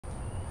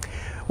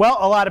Well,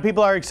 a lot of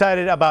people are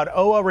excited about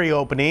OA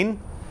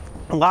reopening.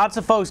 Lots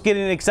of folks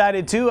getting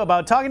excited, too,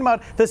 about talking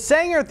about the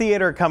Saenger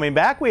Theater coming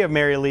back. We have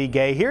Mary Lee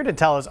Gay here to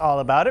tell us all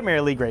about it. Mary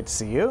Lee, great to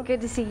see you.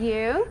 Good to see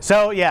you.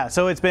 So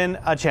it's been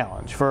a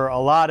challenge for a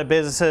lot of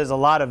businesses, a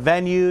lot of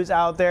venues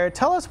out there.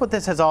 Tell us what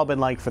this has all been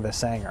like for the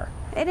Saenger.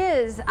 It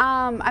is.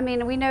 I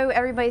mean, we know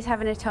everybody's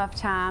having a tough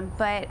time,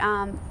 but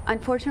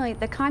unfortunately,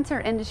 the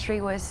concert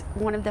industry was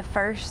one of the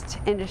first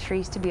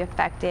industries to be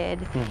affected,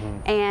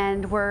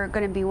 and we're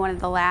going to be one of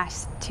the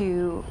last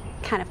to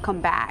kind of come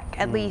back,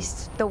 at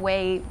least the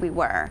way we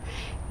were.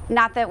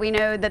 Not that we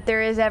know that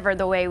there is ever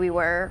the way we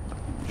were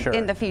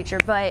in the future,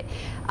 but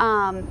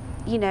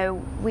you know,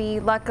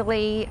 we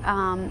luckily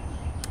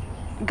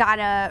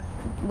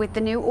with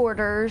the new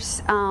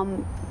orders,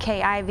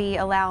 KIV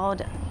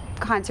allowed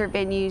concert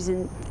venues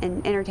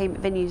and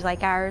entertainment venues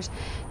like ours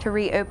to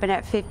reopen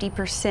at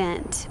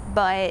 50%,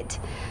 but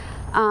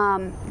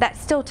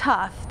that's still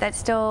tough. That's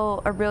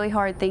still a really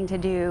hard thing to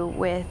do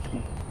with,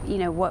 you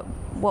know,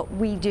 what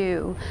we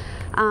do.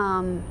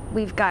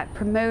 We've got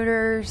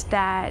promoters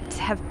that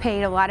have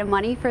paid a lot of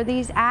money for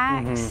these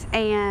acts,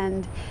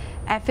 and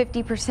at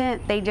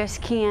 50%, they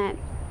just can't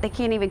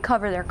even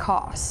cover their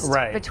costs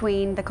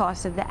between the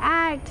cost of the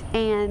act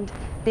and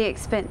the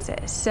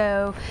expenses.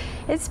 So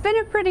it's been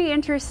a pretty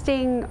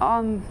interesting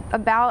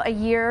about a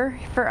year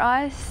for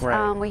us.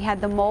 We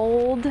had the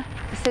mold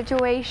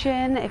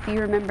situation, if you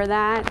remember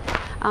that,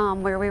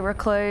 where we were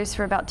closed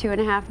for about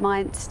 2.5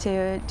 months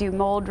to do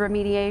mold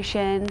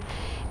remediation,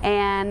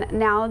 and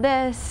now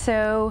this.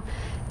 So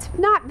it's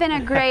not been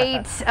a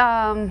great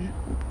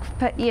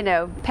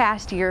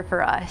past year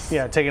for us.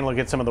 Yeah, taking a look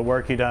at some of the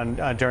work you've done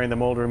during the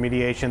mold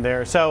remediation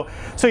there. So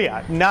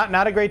yeah,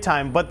 not a great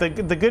time. But the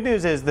good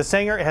news is the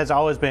Saenger has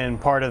always been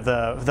part of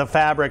the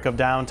fabric of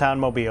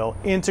downtown Mobile,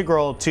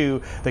 integral to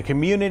the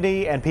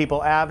community, and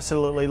people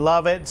absolutely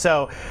love it.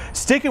 So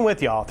sticking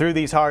with y'all through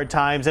these hard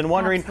times and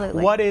wondering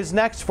what is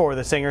next for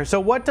the Saenger. So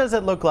what does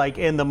it look like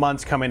in the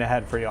months coming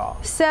ahead for y'all?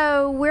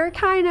 So we're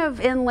kind of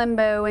in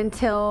limbo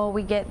until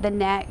we get the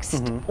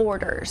next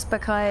orders,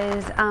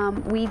 because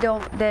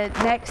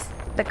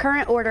the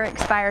current order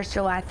expires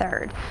July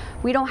 3rd.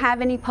 We don't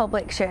have any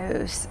public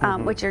shows,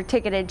 which are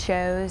ticketed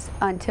shows,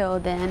 until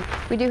then.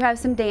 We do have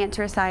some dance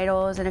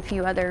recitals and a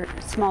few other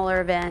smaller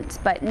events,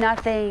 but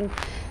nothing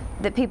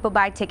that people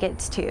buy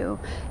tickets to.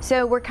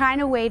 So we're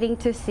kind of waiting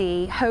to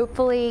see.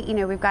 Hopefully, you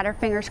know, we've got our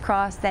fingers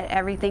crossed that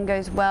everything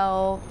goes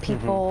well.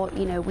 People,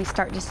 you know, we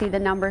start to see the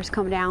numbers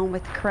come down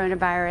with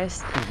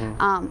coronavirus,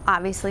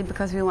 obviously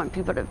because we want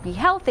people to be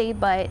healthy,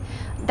 but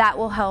that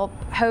will help,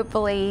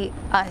 hopefully,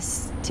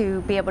 us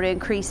to be able to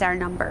increase our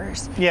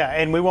numbers. Yeah,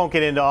 and we won't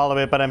get into all of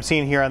it, but I'm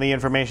seeing here on the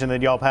information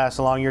that y'all passed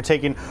along, you're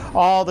taking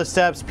all the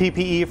steps,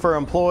 PPE for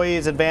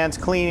employees,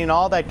 advanced cleaning,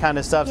 all that kind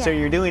of stuff. So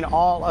you're doing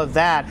all of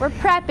that. We're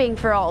prepping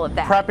for all of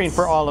that. Prepping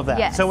for all of that.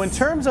 Yes. So in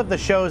terms of the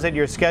shows that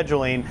you're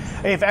scheduling,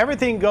 if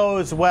everything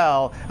goes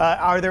well,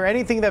 are there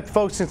anything that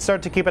folks can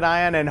start to keep an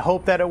eye on and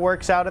hope that it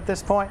works out at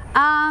this point?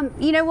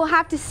 You know, we'll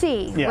have to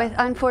see.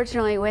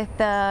 Unfortunately, with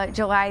the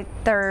July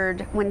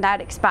 3rd, when that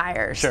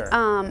expires.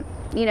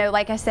 You know,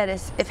 like I said,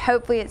 if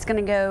hopefully it's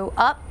going to go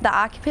up, the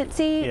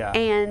occupancy,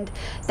 and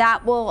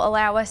that will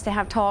allow us to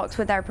have talks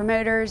with our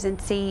promoters and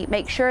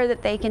make sure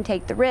that they can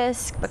take the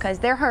risk, because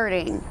they're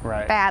hurting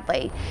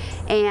badly,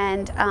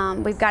 and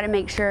we've got to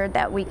make sure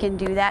that we can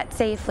do that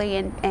safely,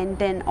 and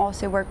then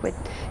also work with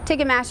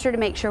Ticketmaster to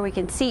make sure we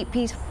can seat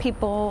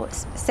people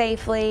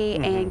safely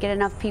and get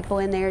enough people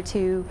in there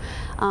to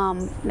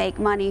make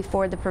money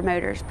for the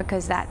promoters,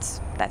 because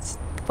that's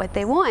what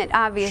they want,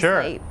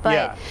 obviously.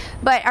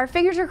 But our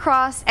fingers are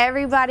crossed.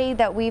 Everybody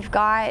that we've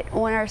got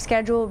on our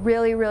schedule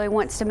really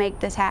wants to make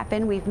this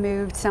happen. We've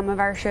moved some of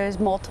our shows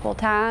multiple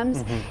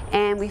times,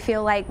 and we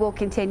feel like we'll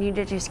continue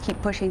to just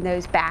keep pushing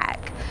those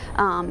back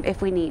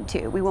if we need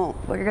to.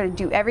 We're going to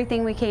do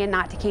everything we can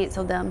not to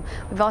cancel them.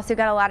 We've also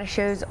got a lot of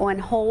shows on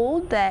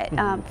hold that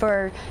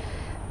for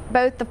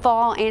both the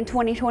fall and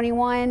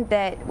 2021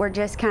 that we're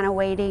just kind of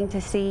waiting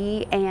to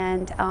see,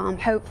 and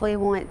hopefully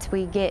once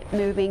we get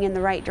moving in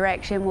the right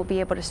direction, we'll be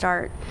able to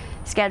start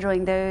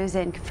scheduling those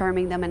and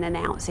confirming them and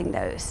announcing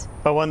those.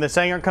 But when the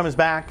Saenger comes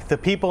back, the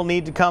people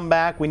need to come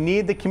back. We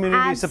need the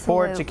community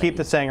support to keep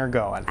the Saenger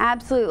going.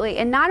 Absolutely.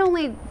 And not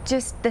only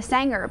just the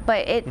Saenger,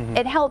 but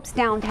it helps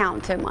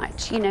downtown so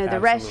much. You know, the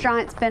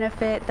restaurants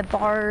benefit, the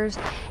bars,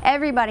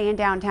 everybody in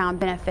downtown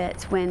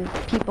benefits when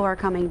people are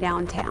coming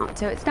downtown.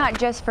 So it's not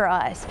just for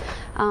us.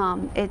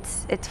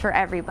 It's for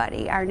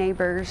everybody, our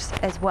neighbors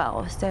as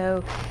well.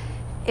 So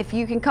if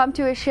you can come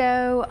to a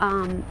show,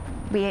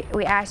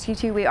 we ask you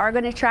to. We are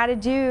going to try to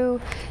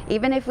do,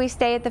 even if we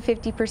stay at the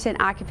 50%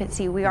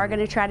 occupancy, we are going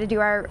to try to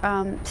do our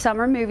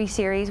summer movie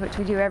series, which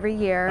we do every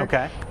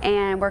year.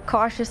 And we're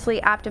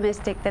cautiously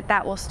optimistic that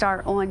that will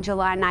start on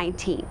July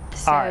 19th.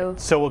 So, all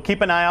right, so we'll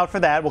keep an eye out for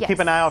that. We'll keep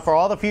an eye out for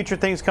all the future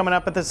things coming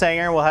up at the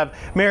Saenger. We'll have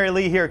Mary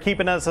Lee here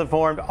keeping us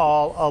informed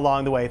all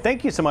along the way.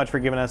 Thank you so much for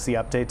giving us the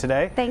update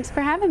today. Thanks for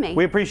having me.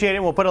 We appreciate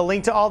it. We'll put a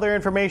link to all their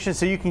information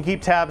so you can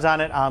keep tabs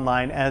on it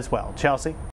online as well. Chelsea?